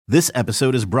This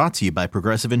episode is brought to you by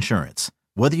Progressive Insurance.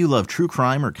 Whether you love true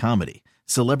crime or comedy,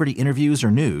 celebrity interviews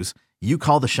or news, you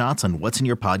call the shots on what's in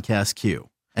your podcast queue.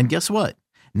 And guess what?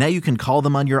 Now you can call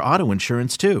them on your auto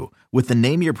insurance too with the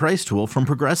Name Your Price tool from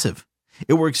Progressive.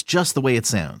 It works just the way it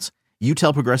sounds. You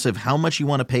tell Progressive how much you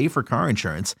want to pay for car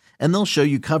insurance, and they'll show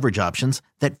you coverage options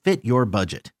that fit your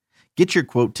budget. Get your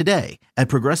quote today at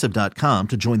Progressive.com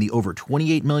to join the over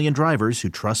 28 million drivers who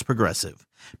trust Progressive.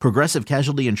 Progressive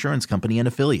Casualty Insurance Company and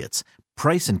Affiliates.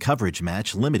 Price and coverage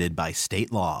match limited by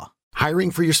state law. Hiring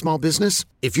for your small business?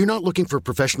 If you're not looking for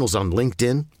professionals on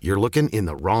LinkedIn, you're looking in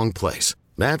the wrong place.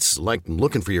 That's like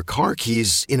looking for your car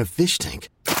keys in a fish tank.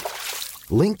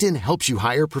 LinkedIn helps you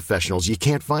hire professionals you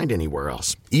can't find anywhere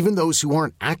else, even those who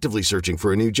aren't actively searching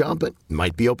for a new job but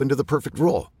might be open to the perfect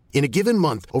role. In a given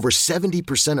month, over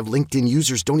 70% of LinkedIn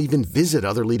users don't even visit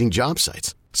other leading job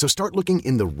sites. So start looking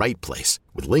in the right place.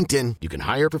 With LinkedIn, you can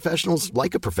hire professionals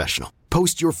like a professional.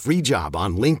 Post your free job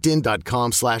on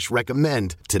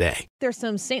linkedin.com/recommend today. There's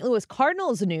some St. Louis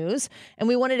Cardinals news, and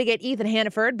we wanted to get Ethan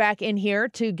Hannaford back in here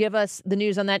to give us the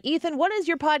news on that. Ethan, what is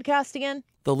your podcast again?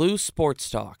 The Lou Sports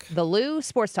Talk. The Lou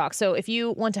Sports Talk. So if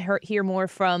you want to hear more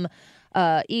from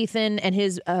Ethan and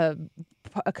his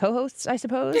co-hosts, I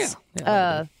suppose.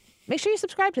 Yeah. Make sure you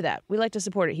subscribe to that. We like to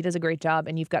support it. He does a great job,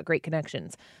 and you've got great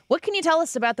connections. What can you tell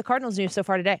us about the Cardinals news so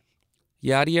far today?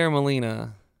 Yadier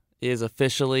Molina is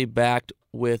officially backed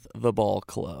with the ball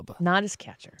club. Not as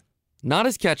catcher. Not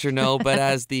as catcher, no, but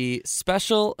as the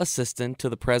special assistant to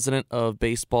the president of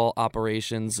baseball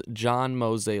operations, John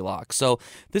Mozeliak. So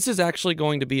this is actually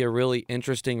going to be a really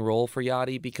interesting role for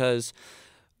Yadi because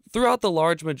throughout the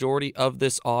large majority of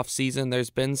this offseason, there's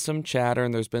been some chatter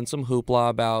and there's been some hoopla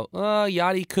about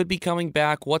Yadi could be coming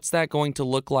back. What's that going to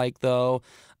look like, though?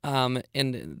 And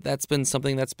that's been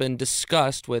something that's been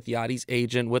discussed with Yadi's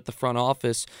agent, with the front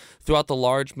office throughout the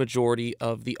large majority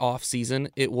of the offseason.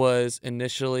 It was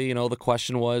initially, the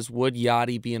question was, would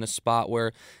Yadi be in a spot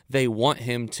where they want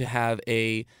him to have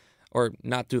or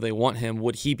not do they want him,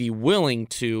 would he be willing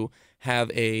to have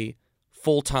a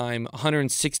full-time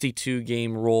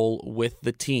 162-game role with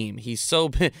the team? He's so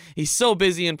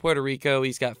busy in Puerto Rico.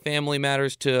 He's got family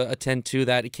matters to attend to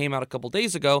that. It came out a couple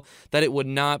days ago that it would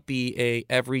not be a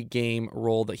every game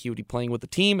role that he would be playing with the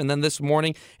team. And then this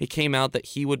morning, it came out that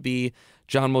he would be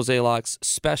John Mozeliak's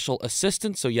special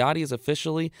assistant. So Yadi is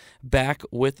officially back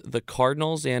with the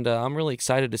Cardinals, and I'm really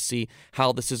excited to see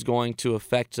how this is going to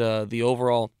affect the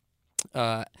overall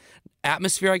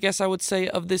atmosphere, I guess I would say,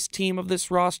 of this team, of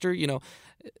this roster.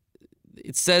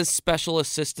 It says special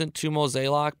assistant to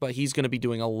Mozeliak, but he's going to be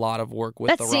doing a lot of work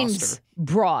with the roster. That seems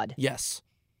broad. Yes.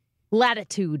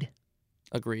 Latitude.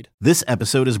 Agreed. This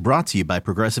episode is brought to you by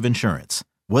Progressive Insurance.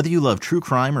 Whether you love true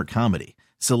crime or comedy,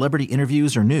 celebrity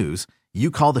interviews or news, you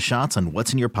call the shots on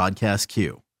what's in your podcast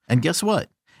queue. And guess what?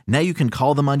 Now you can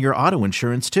call them on your auto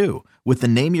insurance too with the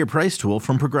Name Your Price tool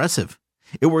from Progressive.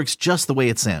 It works just the way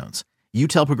it sounds. You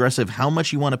tell Progressive how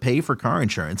much you want to pay for car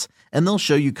insurance, and they'll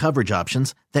show you coverage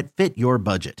options that fit your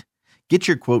budget. Get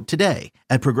your quote today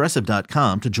at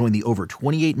Progressive.com to join the over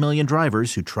 28 million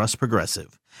drivers who trust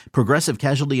Progressive. Progressive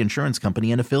Casualty Insurance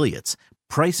Company and Affiliates.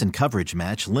 Price and coverage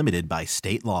match limited by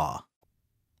state law.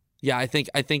 Yeah, I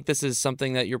think this is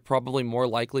something that you're probably more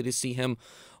likely to see him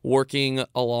working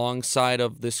alongside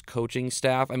of this coaching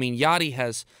staff. I mean, Yadi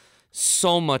has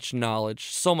so much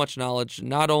knowledge,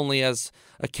 not only as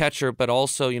a catcher, but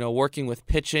also, working with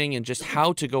pitching and just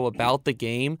how to go about the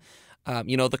game.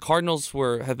 The Cardinals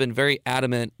have been very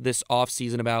adamant this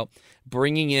offseason about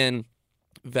bringing in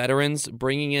veterans,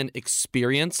 bringing in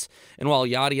experience. And while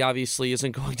Yadi obviously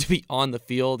isn't going to be on the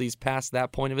field, he's past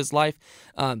that point of his life,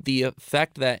 the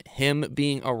effect that him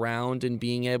being around and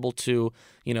being able to,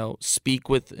 speak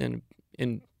with and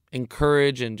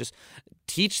encourage and just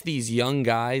teach these young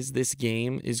guys this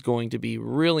game is going to be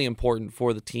really important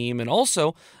for the team. And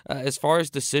also, as far as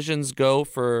decisions go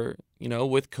for,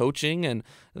 with coaching, and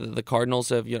the Cardinals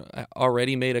have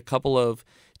already made a couple of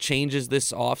changes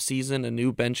this offseason, a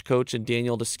new bench coach in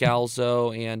Daniel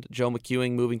Descalzo and Joe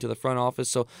McEwing moving to the front office.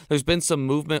 So there's been some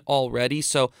movement already.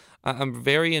 So I'm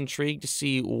very intrigued to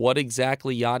see what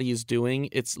exactly Yadi is doing.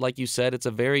 It's like you said, it's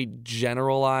a very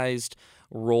generalized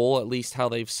role, at least how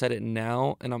they've said it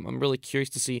now, and I'm really curious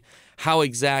to see how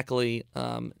exactly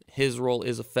his role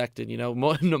is affected.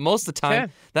 Most of the time,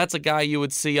 sure, that's a guy you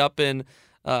would see up in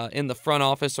the front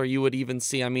office, or you would even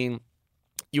see,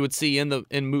 you would see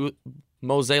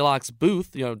Mozeliak's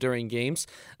booth, during games.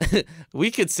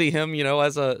 We could see him,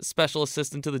 as a special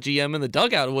assistant to the GM in the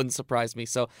dugout. It wouldn't surprise me.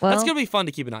 So that's going to be fun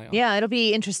to keep an eye on. Yeah, it'll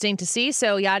be interesting to see.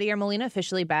 So Yadier Molina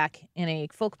officially back in a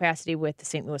full capacity with the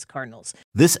St. Louis Cardinals.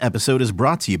 This episode is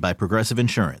brought to you by Progressive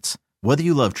Insurance. Whether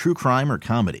you love true crime or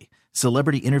comedy,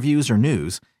 celebrity interviews or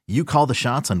news, you call the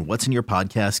shots on what's in your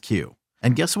podcast queue.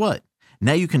 And guess what?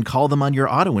 Now you can call them on your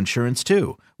auto insurance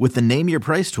too with the Name Your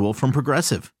Price tool from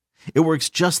Progressive. It works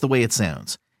just the way it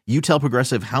sounds. You tell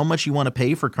Progressive how much you want to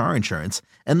pay for car insurance,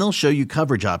 and they'll show you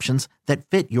coverage options that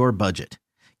fit your budget.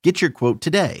 Get your quote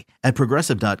today at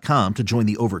Progressive.com to join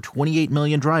the over 28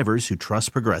 million drivers who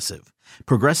trust Progressive.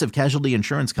 Progressive Casualty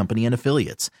Insurance Company and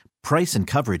Affiliates. Price and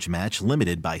coverage match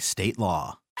limited by state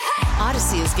law.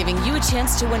 Odyssey is giving you a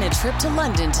chance to win a trip to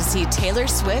London to see Taylor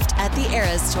Swift at the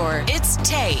Eras Tour. It's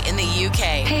Tay in the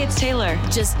UK. Hey, it's Taylor.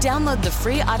 Just download the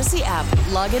free Odyssey app,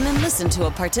 log in and listen to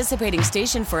a participating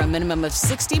station for a minimum of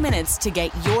 60 minutes to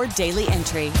get your daily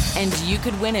entry. And you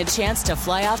could win a chance to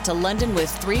fly off to London with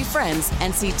 3 friends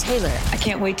and see Taylor. I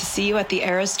can't wait to see you at the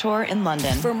Eras Tour in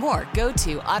London. For more, go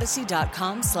to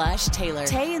odyssey.com/Taylor.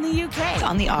 Tay in the UK.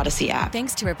 On the Odyssey app.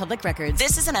 Thanks to Republic Records.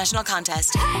 This is a national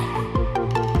contest.